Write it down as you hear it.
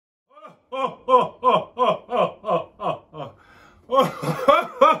Yeah,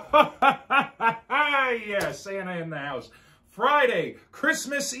 Santa in the house. Friday,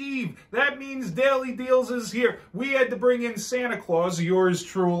 Christmas Eve. That means Daily Deals is here. We had to bring in Santa Claus, yours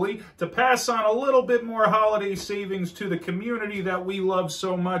truly, to pass on a little bit more holiday savings to the community that we love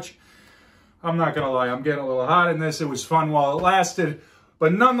so much. I'm not going to lie, I'm getting a little hot in this. It was fun while it lasted.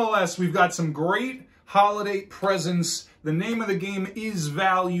 But nonetheless, we've got some great holiday presents. The name of the game is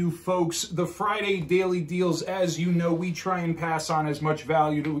value, folks. The Friday Daily Deals, as you know, we try and pass on as much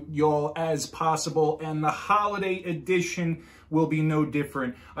value to y'all as possible, and the holiday edition will be no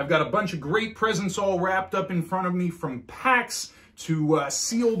different. I've got a bunch of great presents all wrapped up in front of me, from packs to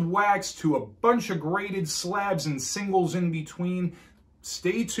sealed wax to a bunch of graded slabs and singles in between.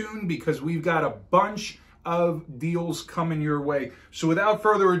 Stay tuned because we've got a bunch of deals coming your way. So without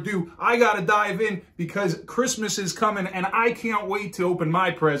further ado, I gotta dive in because Christmas is coming and I can't wait to open my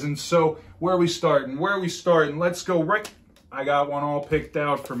presents. So where are we starting? Let's go right. I got one all picked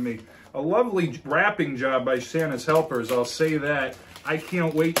out for me. A lovely wrapping job by Santa's helpers, I'll say that. I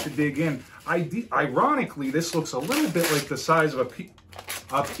can't wait to dig in. Ironically, this looks a little bit like the size of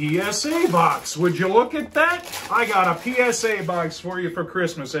a PSA box. Would you look at that? I got a PSA box for you for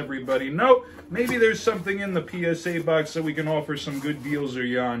Christmas, everybody. No, maybe there's something in the PSA box that we can offer some good deals or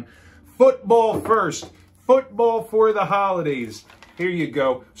yon. Football first. Football for the holidays. Here you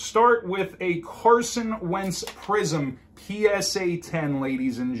go. Start with a Carson Wentz Prism PSA 10,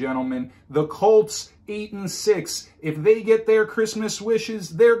 ladies and gentlemen. The Colts 8-6. If they get their Christmas wishes,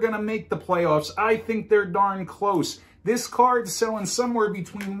 they're going to make the playoffs. I think they're darn close. This card's selling somewhere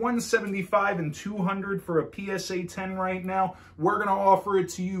between $175 and $200 for a PSA 10 right now. We're going to offer it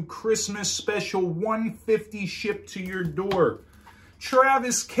to you Christmas special, $150 shipped to your door.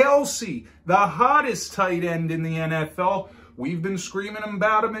 Travis Kelce, the hottest tight end in the NFL. We've been screaming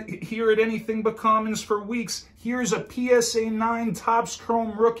about him here at Anything But Commons for weeks. Here's a PSA 9 Topps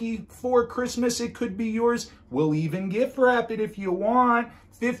Chrome rookie for Christmas. It could be yours. We'll even gift wrap it if you want.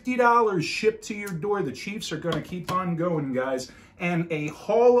 $50 shipped to your door. The Chiefs are going to keep on going, guys. And a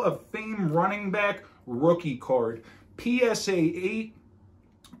Hall of Fame running back rookie card. PSA 8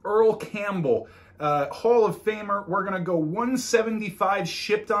 Earl Campbell. Hall of Famer. We're going to go $175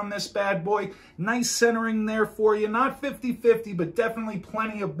 shipped on this bad boy. Nice centering there for you. Not 50-50, but definitely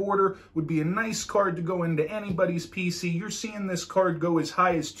plenty of border. Would be a nice card to go into anybody's PC. You're seeing this card go as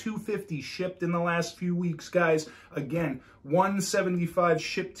high as $250 shipped in the last few weeks, guys. Again, $175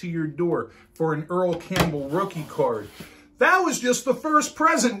 shipped to your door for an Earl Campbell rookie card. That was just the first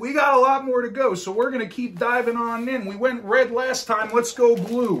present. We got a lot more to go, so we're going to keep diving on in. We went red last time. Let's go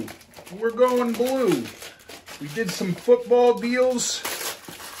blue. We're going blue. We did some football deals.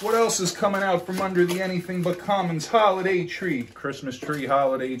 What else is coming out from under the Anything But Commons holiday tree? Christmas tree,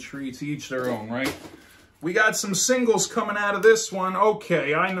 holiday tree, to each their own, right? We got some singles coming out of this one.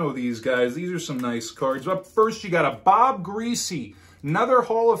 Okay, I know these guys. These are some nice cards. Up first, you got a Bob Greasy, another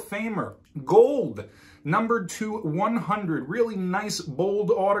Hall of Famer, gold. Numbered to 100. Really nice, bold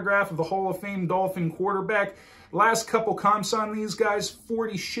autograph of the Hall of Fame Dolphin quarterback. Last couple comps on these guys,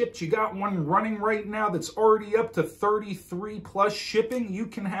 40 shipped. You got one running right now that's already up to 33 plus shipping. You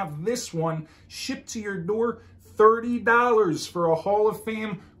can have this one shipped to your door, $30 for a Hall of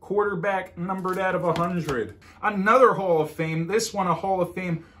Fame quarterback numbered out of 100. Another Hall of Fame, this one a Hall of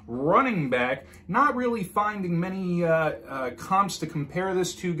Fame running back. Not really finding many comps to compare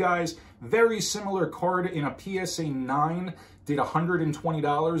this to, guys. Very similar card in a PSA 9. Did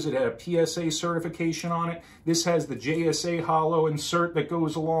 $120. It had a PSA certification on it. This has the JSA Hollow insert that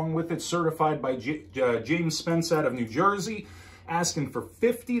goes along with it, certified by James Spence out of New Jersey. Asking for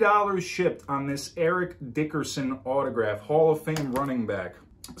 $50 shipped on this Eric Dickerson autograph, Hall of Fame running back.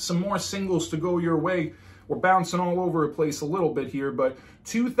 Some more singles to go your way. We're bouncing all over the place a little bit here, but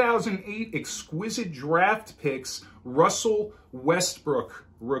 2008 exquisite draft picks, Russell Westbrook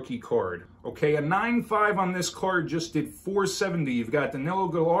rookie card. Okay, a 9.5 on this card just did $470. You've got Danilo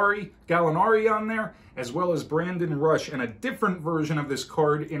Gallinari on there, as well as Brandon Rush, and a different version of this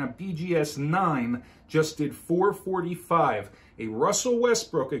card in a BGS 9 just did $445. A Russell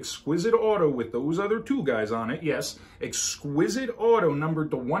Westbrook exquisite auto with those other two guys on it, yes. Exquisite auto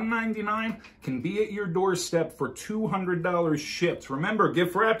numbered to 199 can be at your doorstep for $200 shipped. Remember,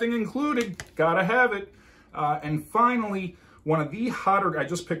 gift wrapping included. Gotta have it. And finally, one of the hotter, I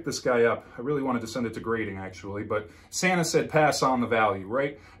just picked this guy up. I really wanted to send it to grading, actually, but Santa said pass on the value,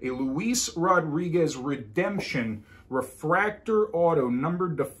 right? A Luis Rodriguez redemption Refractor Auto,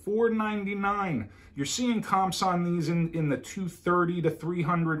 numbered to $4.99. You're seeing comps on these in the $230 to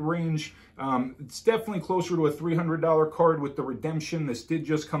 $300 range. It's definitely closer to a $300 card with the redemption. This did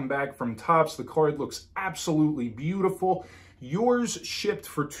just come back from Topps. The card looks absolutely beautiful. Yours shipped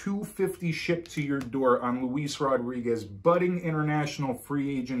for $250 shipped to your door on Luis Rodriguez, budding international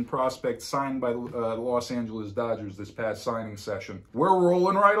free agent prospect signed by the Los Angeles Dodgers this past signing session. We're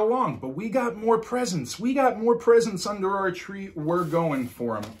rolling right along, but we got more presents. We got more presents under our tree. We're going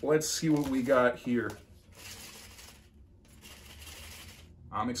for them. Let's see what we got here.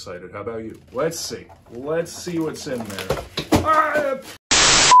 I'm excited. How about you? Let's see. Let's see what's in there.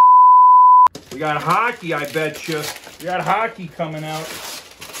 We got hockey, I bet you. We got hockey coming out.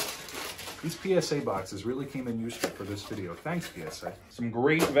 These PSA boxes really came in useful for this video. Thanks, PSA. Some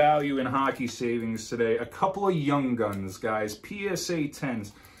great value in hockey savings today. A couple of Young Guns, guys. PSA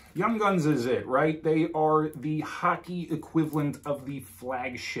 10s. Young Guns is it, right? They are the hockey equivalent of the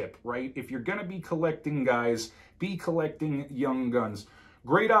flagship, right? If you're going to be collecting, guys, be collecting Young Guns.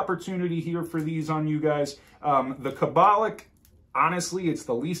 Great opportunity here for these on you guys. The Kabalik, honestly, it's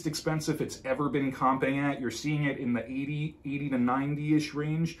the least expensive it's ever been comping at. You're seeing it in the 80 to 90-ish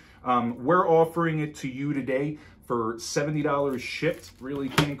range. We're offering it to you today for $70 shipped. Really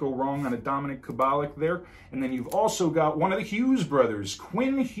can't go wrong on a Dominic Kabalik there. And then you've also got one of the Hughes brothers,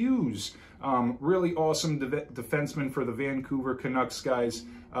 Quinn Hughes. Really awesome defenseman for the Vancouver Canucks, guys.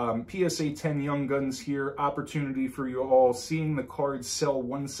 PSA 10 Young Guns here. Opportunity for you all. Seeing the cards sell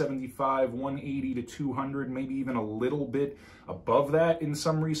 175, 180 to 200, maybe even a little bit above that in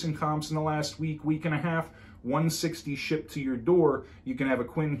some recent comps in the last week and a half. 160 shipped to your door. You can have a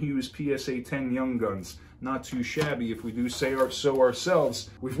Quinn Hughes PSA 10 Young Guns. Not too shabby if we do say so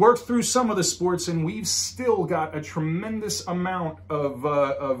ourselves. We've worked through some of the sports and we've still got a tremendous amount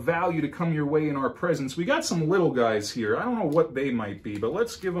of value to come your way in our presents. We got some little guys here. I don't know what they might be, but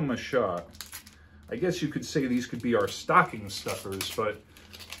let's give them a shot. I guess you could say these could be our stocking stuffers, but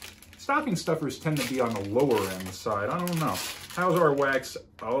stocking stuffers tend to be on the lower end side. I don't know. How's our wax?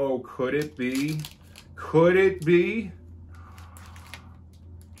 Oh, could it be? Could it be?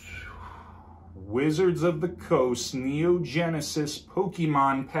 Wizards of the Coast Neo Genesis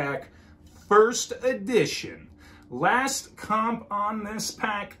Pokemon Pack First Edition. Last comp on this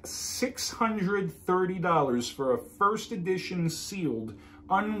pack, $630 for a First Edition sealed,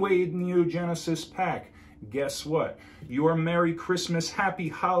 unweighed Neo Genesis pack. Guess what? Your Merry Christmas, Happy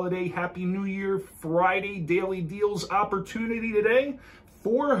Holiday, Happy New Year, Friday Daily Deals opportunity today.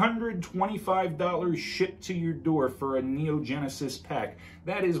 $425 shipped to your door for a Neo Genesis pack.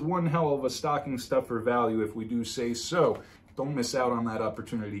 That is one hell of a stocking stuffer value if we do say so. Don't miss out on that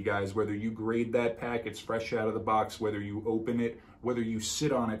opportunity, guys. Whether you grade that pack, it's fresh out of the box, whether you open it, whether you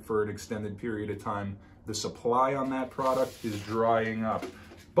sit on it for an extended period of time, the supply on that product is drying up.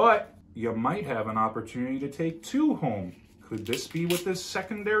 But you might have an opportunity to take two home. Could this be what this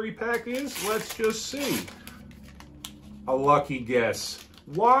secondary pack is? Let's just see. A lucky guess.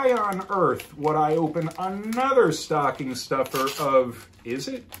 Why on earth would I open another stocking stuffer of, is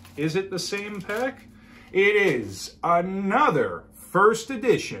it the same pack? It is another First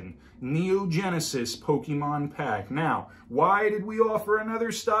Edition Neo Genesis Pokemon pack. Now, why did we offer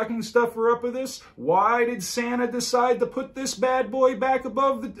another stocking stuffer up of this? Why did Santa decide to put this bad boy back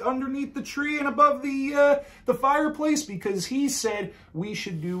above underneath the tree and above the fireplace? Because he said we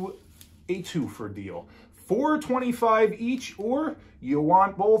should do a two-for deal. $425 each, or you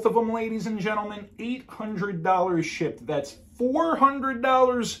want both of them, ladies and gentlemen, $800 shipped. That's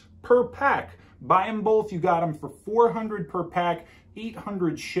 $400 per pack. Buy them both, you got them for $400 per pack,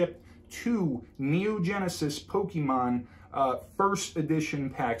 $800 shipped. Two Neo Genesis Pokemon First Edition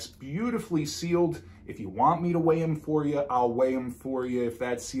packs, beautifully sealed. If you want me to weigh them for you, I'll weigh them for you if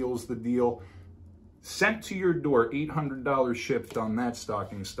that seals the deal. Sent to your door, $800 shipped on that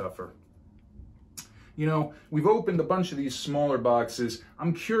stocking stuffer. You know, we've opened a bunch of these smaller boxes.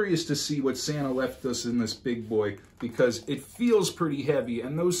 I'm curious to see what Santa left us in this big boy because it feels pretty heavy.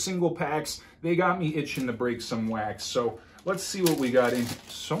 And those single packs, they got me itching to break some wax. So let's see what we got in.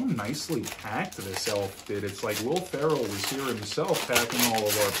 So nicely packed, this elf did. It's like Will Ferrell was here himself packing all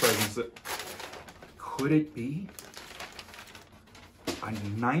of our presents. Could it be a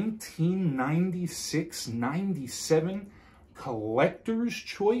 1996-97 Collector's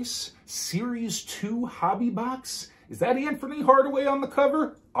Choice Series 2 Hobby Box? Is that Anthony Hardaway on the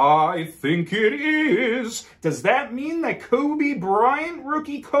cover? I think it is. Does that mean that Kobe Bryant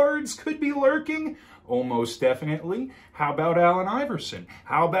rookie cards could be lurking? Almost definitely. How about Allen Iverson?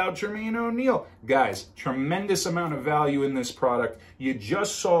 How about Jermaine O'Neal? Guys, tremendous amount of value in this product. You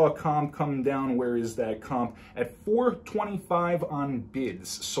just saw a comp come down. Where is that comp? At $425 on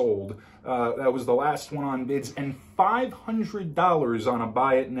bids sold. That was the last one on bids. And $500 on a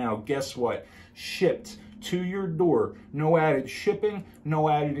buy it now. Guess what? Shipped to your door. No added shipping, no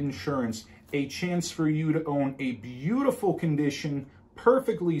added insurance. A chance for you to own a beautiful condition,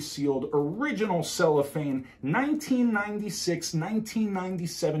 perfectly sealed, original cellophane, 1996,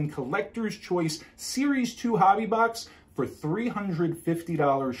 1997 Collector's Choice Series 2 hobby box for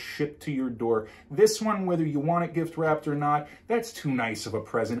 $350 shipped to your door. This one, whether you want it gift wrapped or not, that's too nice of a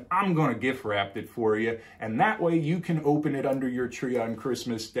present. I'm going to gift wrap it for you, and that way you can open it under your tree on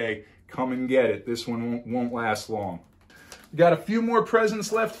Christmas Day. Come and get it. This one won't last long. Got a few more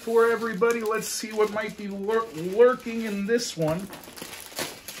presents left for everybody. Let's see what might be lurking in this one.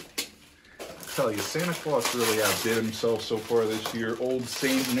 I tell you, Santa Claus really outdid himself so far this year. Old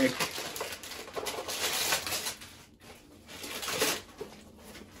Saint Nick.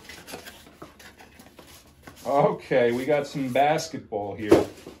 Okay, we got some basketball here.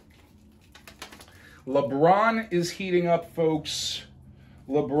 LeBron is heating up, folks.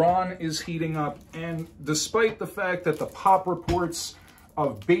 LeBron is heating up, and despite the fact that the pop reports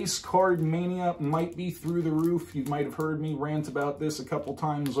of base card mania might be through the roof, you might have heard me rant about this a couple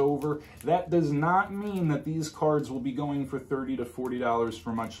times over, that does not mean that these cards will be going for $30 to $40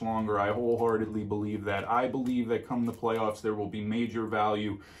 for much longer. I wholeheartedly believe that. I believe that come the playoffs, there will be major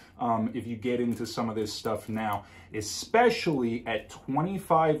value if you get into some of this stuff now, especially at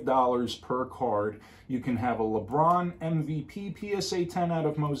 $25 per card. You can have a LeBron MVP PSA 10 out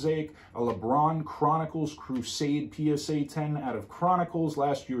of Mosaic, a LeBron Chronicles Crusade PSA 10 out of Chronicles,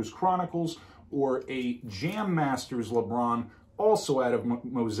 last year's Chronicles, or a Jam Masters LeBron, also out of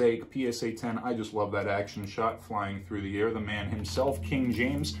Mosaic PSA 10. I just love that action shot flying through the air. The man himself, King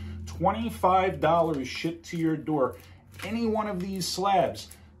James, $25 shipped to your door. Any one of these slabs.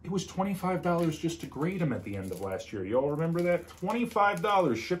 It was $25 just to grade them at the end of last year. Y'all remember that?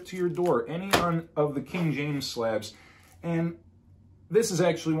 $25 shipped to your door. Any one of the King James slabs. And this is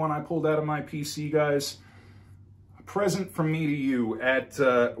actually one I pulled out of my PC, guys. A present from me to you at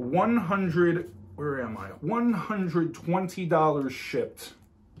 $120 shipped.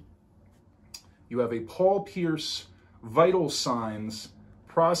 You have a Paul Pierce Vital Signs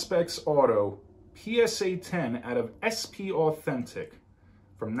Prospects Auto PSA 10 out of SP Authentic.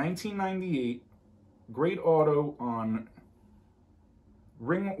 From 1998, great auto on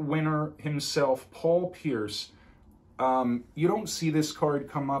ring winner himself, Paul Pierce. You don't see this card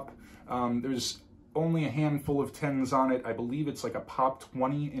come up. There's only a handful of 10s on it. I believe it's like a pop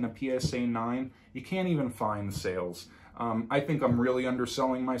 20 in a PSA 9. You can't even find sales. I think I'm really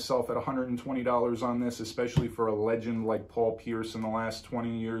underselling myself at $120 on this, especially for a legend like Paul Pierce in the last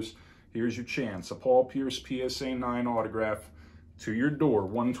 20 years. Here's your chance. A Paul Pierce PSA 9 autograph to your door,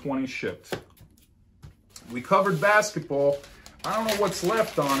 $120 shipped. We covered basketball. I don't know what's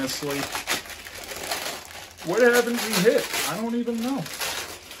left, honestly. What haven't we hit? I don't even know.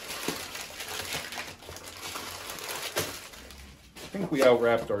 I think we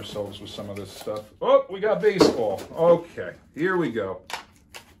outwrapped ourselves with some of this stuff. Oh, we got baseball. Okay, here we go.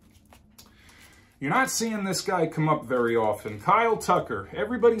 You're not seeing this guy come up very often. Kyle Tucker,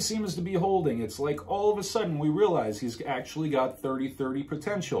 everybody seems to be holding. It's like all of a sudden we realize he's actually got 30-30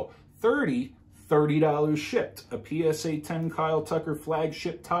 potential. $30 shipped. A PSA 10 Kyle Tucker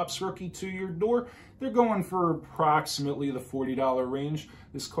flagship Topps rookie to your door. They're going for approximately the $40 range.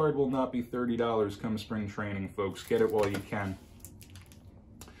 This card will not be $30 come spring training, folks. Get it while you can.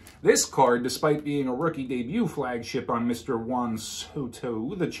 This card, despite being a rookie debut flagship on Mr. Juan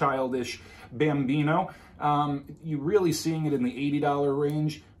Soto, the childish Bambino, you're really seeing it in the $80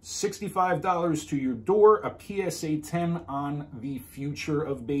 range. $65 to your door, a PSA 10 on the future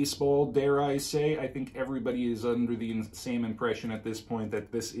of baseball, dare I say. I think everybody is under the same impression at this point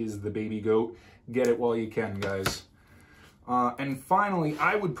that this is the baby goat. Get it while you can, guys. And finally,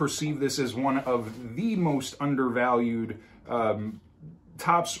 I would perceive this as one of the most undervalued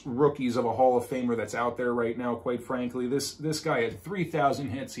Topps rookies of a Hall of Famer that's out there right now, quite frankly. This guy had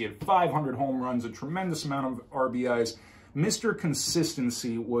 3,000 hits. He had 500 home runs, a tremendous amount of RBIs. Mr.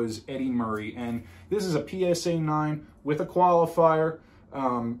 Consistency was Eddie Murray, and this is a PSA 9 with a qualifier.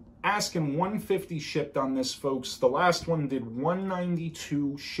 Asking $150 shipped on this, folks. The last one did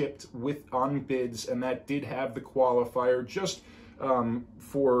 $192 shipped on bids, and that did have the qualifier. Just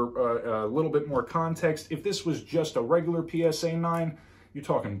for a little bit more context, if this was just a regular PSA 9, you're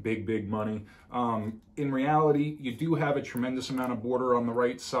talking big money. In reality, you do have a tremendous amount of border on the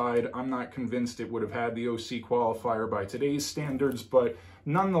right side. I'm not convinced it would have had the OC qualifier by today's standards, but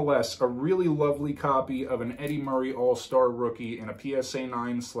nonetheless, a really lovely copy of an Eddie Murray All-Star rookie in a PSA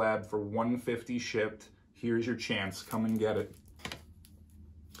 9 slab for $150 shipped. Here's your chance. Come and get it.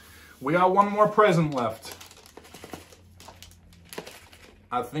 We got one more present left.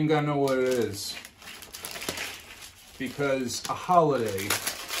 I think I know what it is. Because a holiday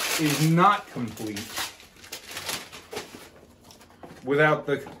is not complete without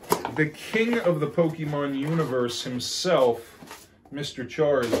the king of the Pokemon universe himself, Mr.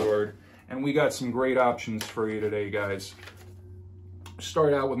 Charizard. And we got some great options for you today, guys.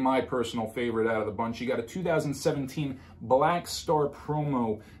 Start out with my personal favorite out of the bunch. You got a 2017 Black Star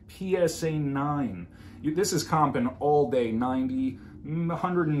Promo PSA 9. This is comping all day, 90,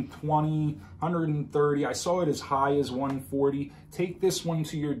 120, 130. I saw it as high as 140. Take this one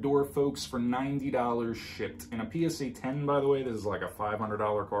to your door, folks, for $90 shipped. And a PSA 10, by the way, this is like a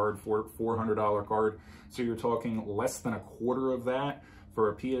 $500 card, $400 card. So you're talking less than a quarter of that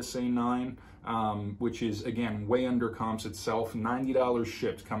for a PSA 9, which is, again, way under comps itself. $90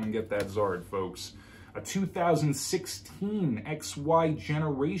 shipped. Come and get that Zard, folks. A 2016 XY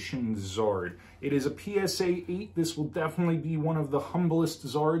Generation Zard. It is a PSA 8. This will definitely be one of the humblest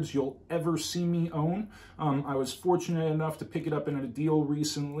Zards you'll ever see me own. I was fortunate enough to pick it up in a deal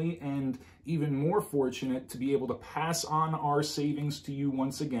recently, and even more fortunate to be able to pass on our savings to you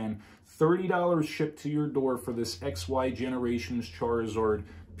once again. $30 shipped to your door for this XY Generations Charizard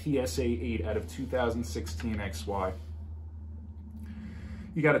PSA 8 out of 2016 XY.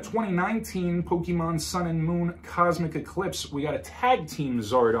 You got a 2019 Pokemon Sun and Moon Cosmic Eclipse. We got a tag team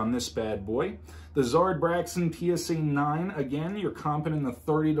Zard on this bad boy. The Zard Braxton PSA 9. Again, you're comping in the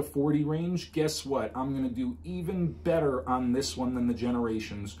 30 to 40 range. Guess what? I'm going to do even better on this one than the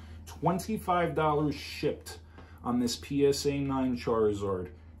Generations. $25 shipped on this PSA 9 Charizard.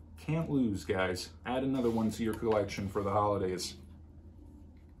 Can't lose, guys. Add another one to your collection for the holidays.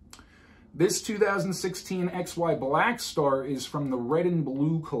 This 2016 XY Black Star is from the Red and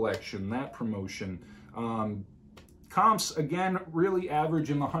Blue collection, that promotion. Comps, again, really average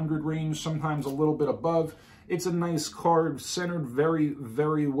in the 100 range, sometimes a little bit above. It's a nice card, centered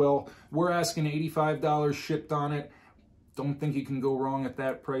very well. We're asking $85 shipped on it. Don't think you can go wrong at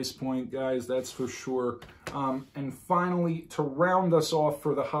that price point, guys, that's for sure. And finally, to round us off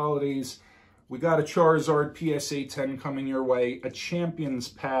for the holidays, we got a Charizard PSA 10 coming your way, a Champion's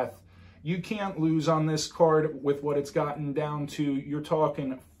Path. You can't lose on this card with what it's gotten down to. You're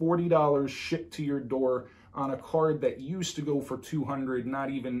talking $40 shipped to your door on a card that used to go for $200,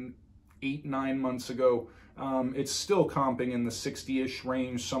 not even 8-9 months ago. It's still comping in the 60-ish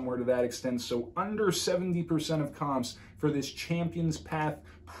range, somewhere to that extent. So under 70% of comps for this Champion's Path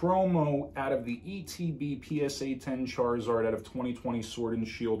promo out of the ETB PSA 10 Charizard out of 2020 Sword and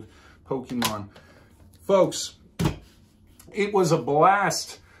Shield Pokemon. Folks, it was a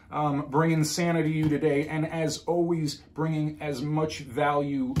blast. Bringing Santa to you today, and as always, bringing as much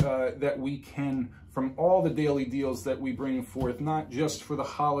value that we can from all the daily deals that we bring forth, not just for the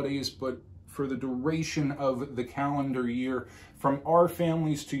holidays, but for the duration of the calendar year. From our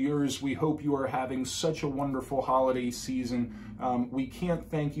families to yours, we hope you are having such a wonderful holiday season. We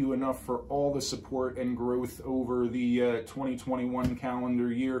can't thank you enough for all the support and growth over the 2021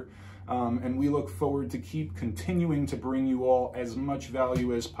 calendar year. And we look forward to keep continuing to bring you all as much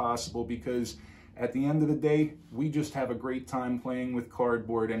value as possible, because at the end of the day, we just have a great time playing with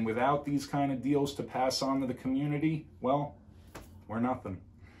cardboard, and without these kind of deals to pass on to the community, well, we're nothing.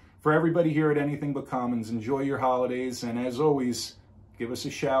 For everybody here at Anything But Commons, enjoy your holidays, and as always, give us a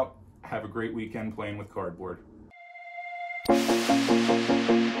shout. Have a great weekend playing with cardboard.